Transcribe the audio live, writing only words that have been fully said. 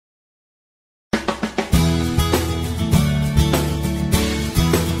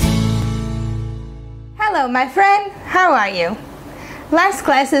Hello my friend, how are you? Last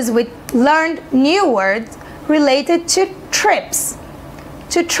classes we learned new words related to trips,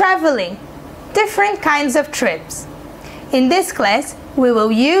 to traveling, different kinds of trips. In this class, we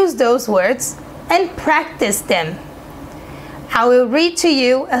will use those words and practice them. I will read to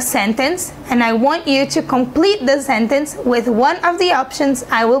you a sentence and I want you to complete the sentence with one of the options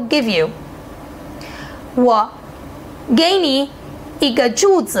I will give you. 我给你一个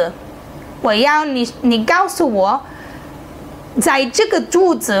柱子，我要你告诉我，在这个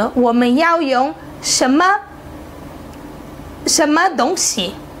柱子我们要用什么东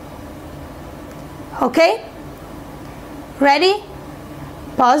西 Okay? Ready?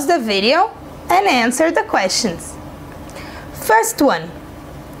 Pause the video and answer the questions. First one.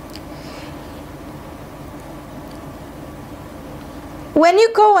 When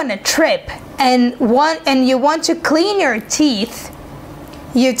you go on a trip and you want to clean your teeth,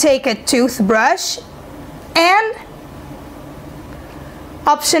 you take a toothbrush and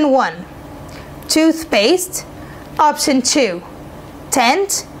option 1, toothpaste, option 2,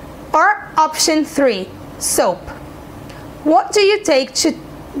 tent, or option 3, soap. What do you take to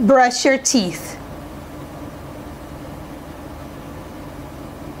brush your teeth?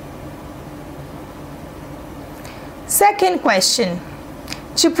 Second question.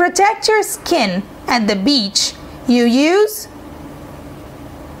 To protect your skin at the beach, you use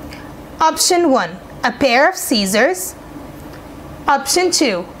option 1, a pair of scissors, option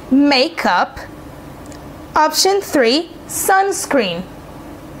 2, makeup, option 3, sunscreen.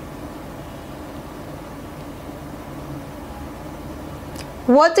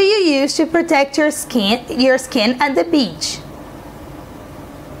 What do you use to protect your skin at the beach?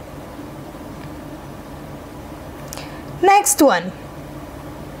 Next one.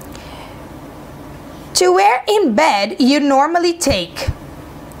 To wear in bed, you normally take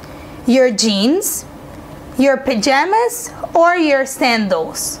your jeans, your pajamas, or your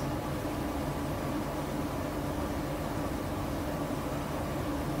sandals.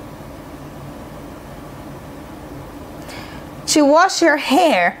 To wash your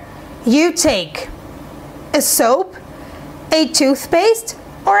hair, you take a soap, a toothpaste,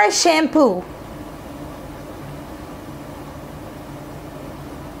 or a shampoo.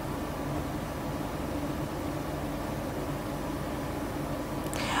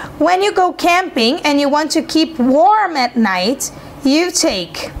 When you go camping and you want to keep warm at night, you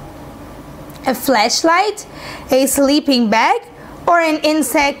take a flashlight, a sleeping bag, or an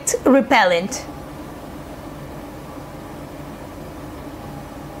insect repellent.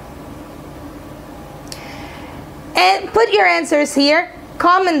 And put your answers here,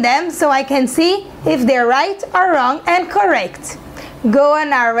 comment them so I can see if they're right or wrong and correct. Go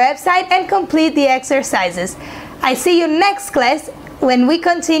on our website and complete the exercises. I see you next class when we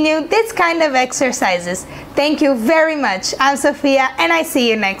continue this kind of exercises. Thank you very much. I'm Sophia and I see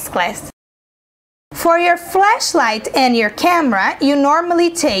you next class. For your flashlight and your camera, you normally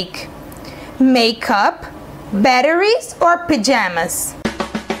take makeup, batteries, or pajamas.